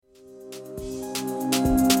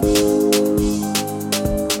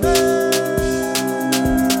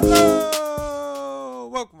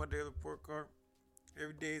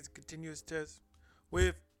test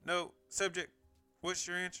with no subject. What's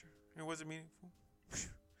your answer? And was it meaningful?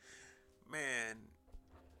 Man,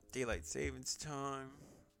 daylight savings time.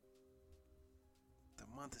 The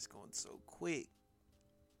month is going so quick.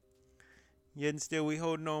 Yet and still we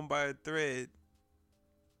holding on by a thread.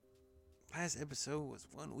 Last episode was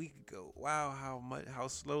 1 week ago. Wow, how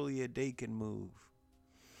slowly a day can move.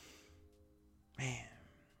 Man.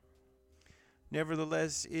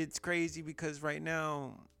 Nevertheless, it's crazy because right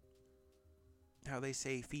now, how they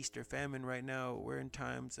say feast or famine right now, we're in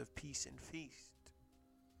times of peace and feast.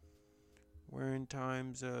 We're in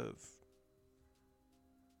times of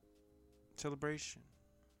celebration.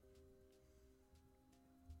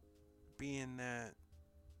 Being that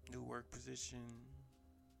new work position,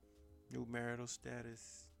 new marital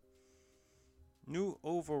status, new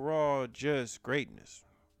overall just greatness.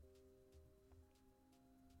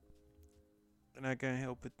 And I can't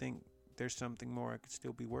help but think there's something more I could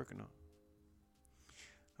still be working on.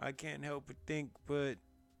 I can't help but think, but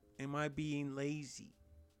am I being lazy?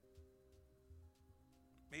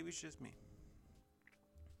 Maybe it's just me.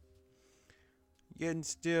 Yet and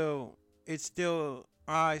still, it's still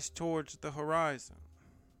eyes towards the horizon.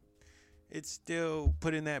 It's still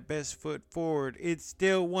putting that best foot forward. It's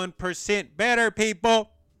still 1% better, people.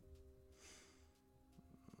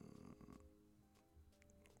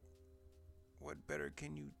 What better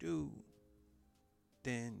can you do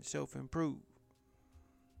than self-improve?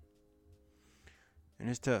 And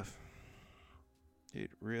it's tough. It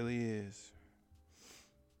really is.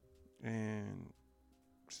 And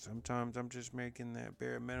sometimes I'm just making that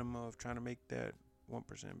bare minimum of trying to make that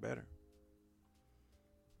 1% better.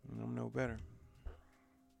 And I'm no better.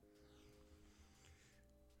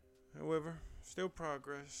 However, still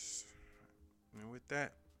progress. And with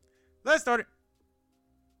that, let's start it.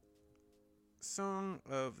 Song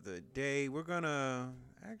of the day. We're gonna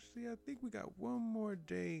actually, I think we got one more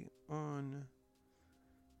day on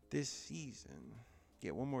this season.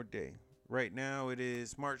 Yeah, one more day. Right now it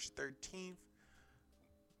is March 13th,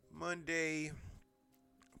 Monday,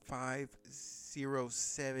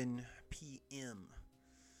 5:07 p.m.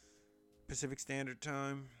 Pacific Standard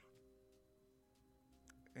Time.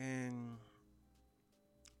 And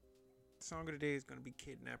the song of the day is gonna be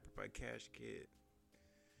Kidnapper by Cash Kid.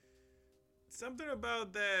 Something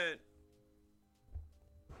about that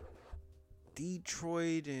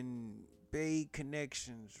Detroit and Bay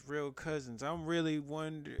connections, real cousins. I'm really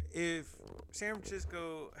wondering if San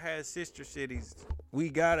Francisco has sister cities. We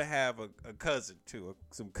gotta have a cousin too,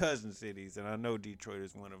 some cousin cities, and I know Detroit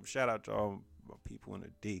is one of them. Shout out to all my people in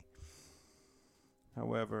the D.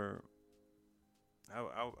 However,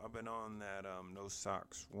 I've been on that No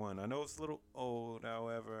Socks one. I know it's a little old,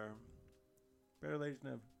 however, better late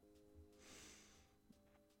than never.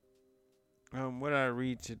 What did I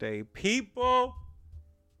read today? People.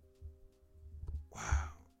 Wow.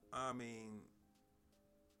 I mean,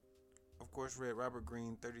 of course, read Robert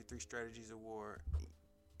Greene, 33 Strategies of War.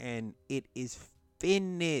 And it is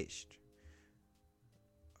finished.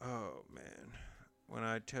 Oh, man. When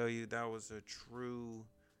I tell you that was a true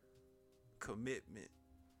commitment.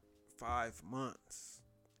 5 months.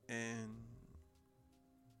 And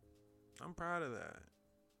I'm proud of that.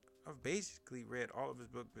 I've basically read all of his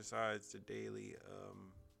book besides the daily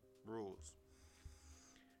rules.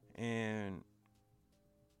 And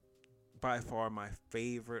by far my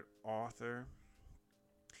favorite author.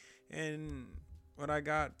 And what I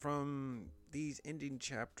got from these ending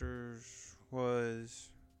chapters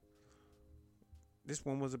was, this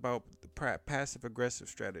one was about the passive aggressive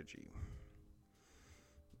strategy.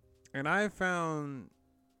 And I found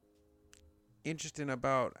interesting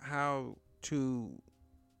about how to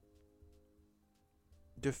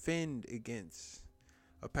defend against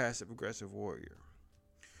a passive aggressive warrior,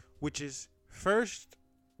 which is first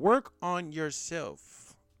work on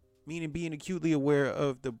yourself, meaning being acutely aware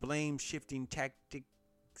of the blame shifting tactics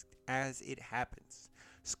as it happens.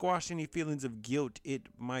 Squash any feelings of guilt it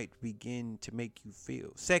might begin to make you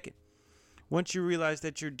feel. Second, once you realize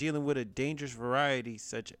that you're dealing with a dangerous variety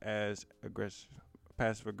such as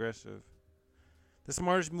passive aggressive, the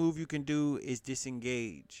smartest move you can do is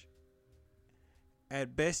disengage.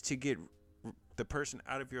 At best, to get the person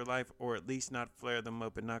out of your life, or at least not flare them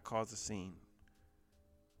up and not cause a scene,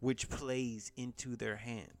 which plays into their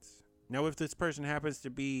hands. Now, if this person happens to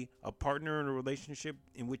be a partner in a relationship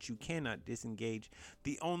in which you cannot disengage,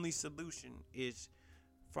 the only solution is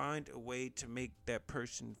find a way to make that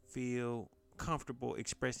person feel comfortable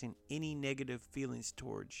expressing any negative feelings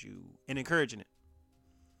towards you and encouraging it.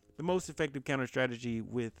 The most effective counter strategy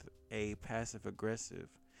with a passive aggressive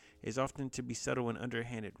is often to be subtle and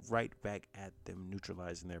underhanded right back at them,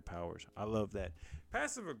 neutralizing their powers. I love that.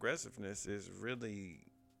 Passive aggressiveness is really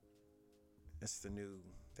that's the new.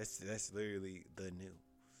 That's literally the new,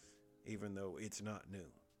 even though it's not new.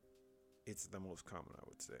 It's the most common, I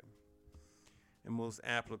would say, and most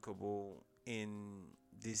applicable in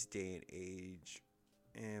this day and age.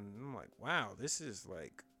 And I'm like, wow, this is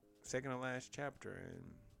like second to last chapter, and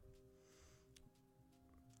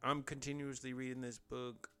I'm continuously reading this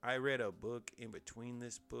book. I read a book in between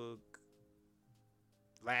this book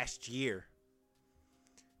last year,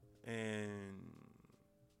 and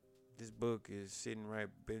this book is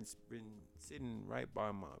been sitting right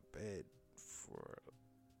by my bed for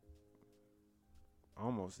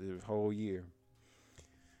almost the whole year,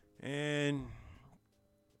 and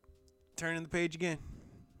turning the page again.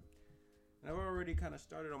 And I've already kind of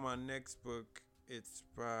started on my next book. It's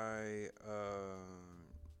by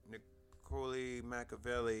Nicole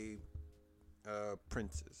Machiavelli,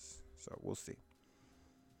 Princess. So we'll see.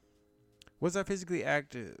 Was I physically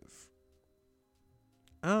active?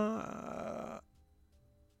 I'm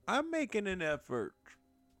making an effort.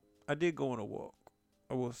 I did go on a walk.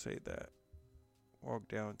 I will say that. Walked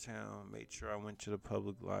downtown, made sure I went to the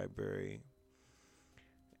public library.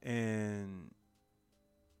 And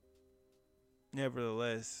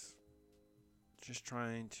nevertheless, just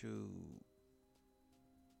trying to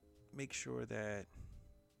make sure that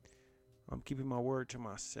I'm keeping my word to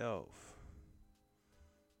myself.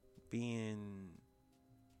 Being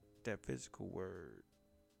that physical word.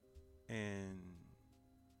 And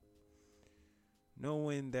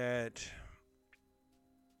knowing that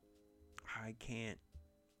I can't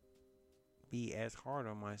be as hard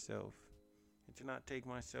on myself and to not take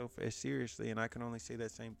myself as seriously. And I can only say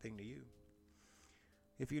that same thing to you.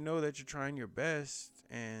 If you know that you're trying your best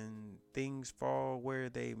and things fall where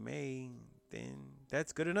they may, then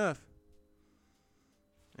that's good enough.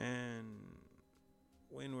 And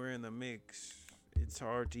when we're in the mix, it's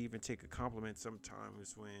hard to even take a compliment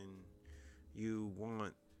sometimes when you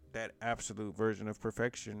want that absolute version of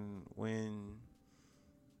perfection when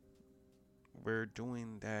we're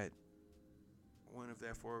doing that one of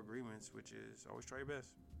that 4 agreements, which is always try your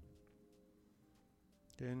best.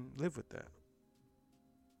 Then live with that.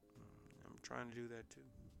 I'm trying to do that too.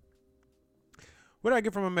 What do I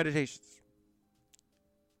get from my meditations?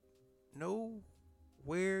 Know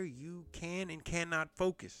where you can and cannot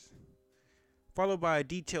focus, followed by a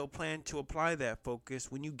detailed plan to apply that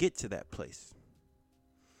focus when you get to that place.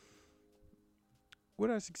 What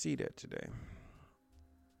did I succeed at today?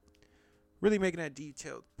 Really making that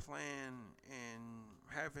detailed plan and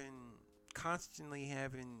constantly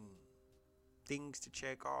having things to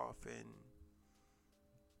check off and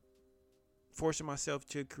forcing myself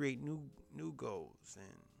to create new goals.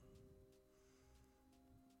 And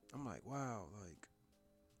I'm like, wow, like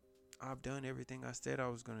I've done everything I said I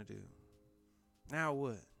was going to do. Now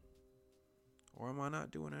what? Or am I not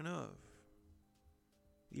doing enough?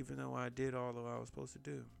 Even though I did all that I was supposed to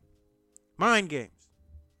do. Mind games.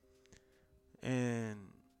 And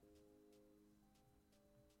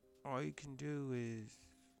all you can do is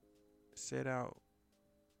set out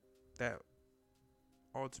that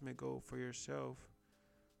ultimate goal for yourself,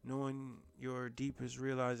 knowing your deepest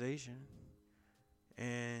realization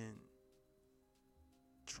and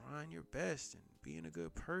trying your best and being a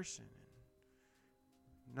good person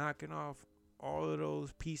and knocking off all of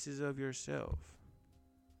those pieces of yourself.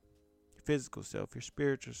 Your physical self, your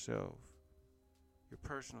spiritual self, your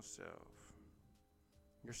personal self,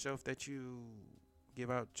 yourself that you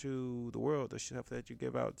give out to the world, the self that you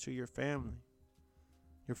give out to your family,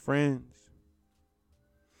 your friends.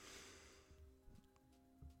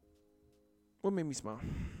 What made me smile?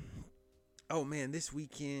 Oh man, this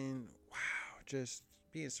weekend, wow, just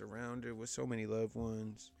being surrounded with so many loved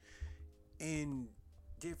ones in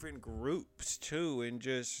different groups too, and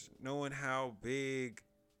just knowing how big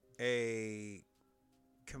a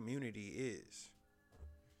community is.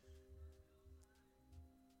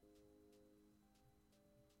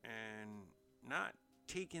 And not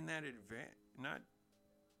taking advantage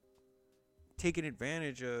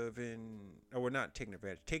of,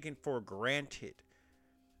 taking for granted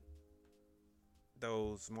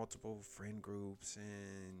those multiple friend groups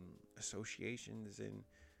and associations, and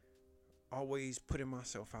always putting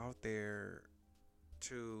myself out there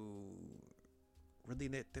to really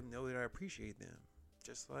let them know that I appreciate them,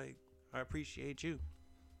 just like I appreciate you.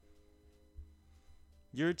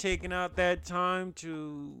 You're taking out that time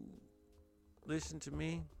to listen to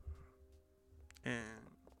me, and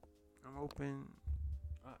I'm hoping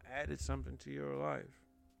I added something to your life.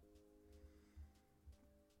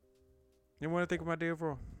 You want to think of my day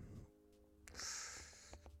overall?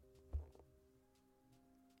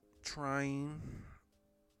 trying,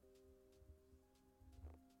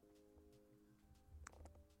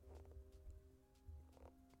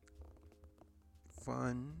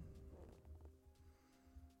 fun,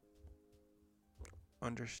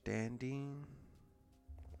 understanding,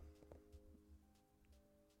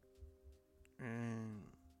 and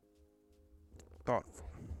thoughtful.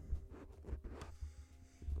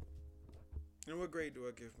 And what grade do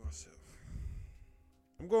I give myself?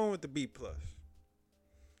 I'm going with the B plus.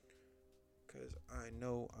 Because I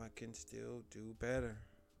know I can still do better.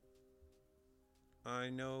 I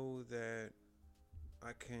know that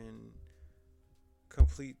I can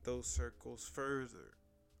complete those circles further.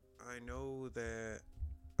 I know that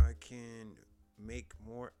I can make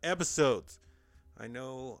more episodes. I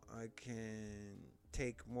know I can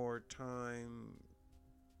take more time,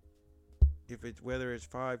 if it's whether it's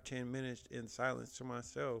 5-10 minutes in silence to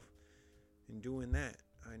myself. In doing that,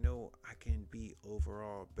 I know I can be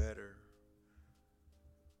overall better,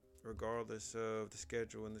 regardless of the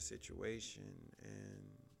schedule and the situation.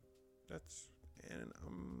 And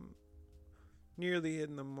I'm nearly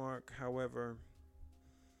hitting the mark. However,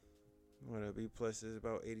 what a B plus is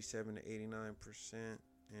about 87 to 89%, and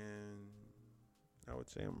I would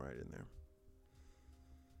say I'm right in there.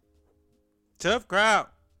 Tough crowd.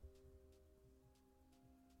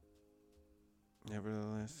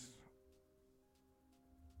 Nevertheless,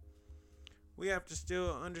 we have to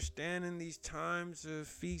still understand in these times of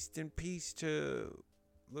feast and peace to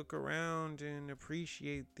look around and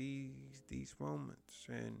appreciate these moments,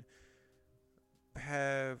 and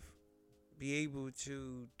be able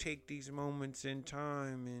to take these moments in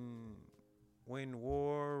time, and when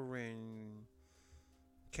war and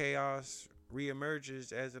chaos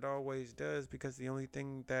reemerges, as it always does, because the only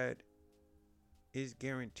thing that is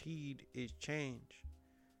guaranteed is change,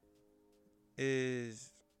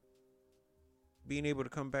 is being able to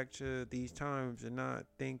come back to these times and not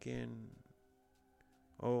thinking,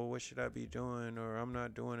 oh, what should I be doing, or I'm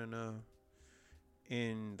not doing enough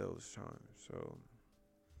in those times. So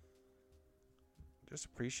just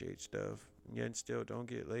appreciate stuff, yet still don't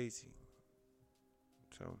get lazy.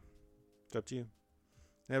 So it's up to you.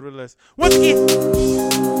 Nevertheless, once again,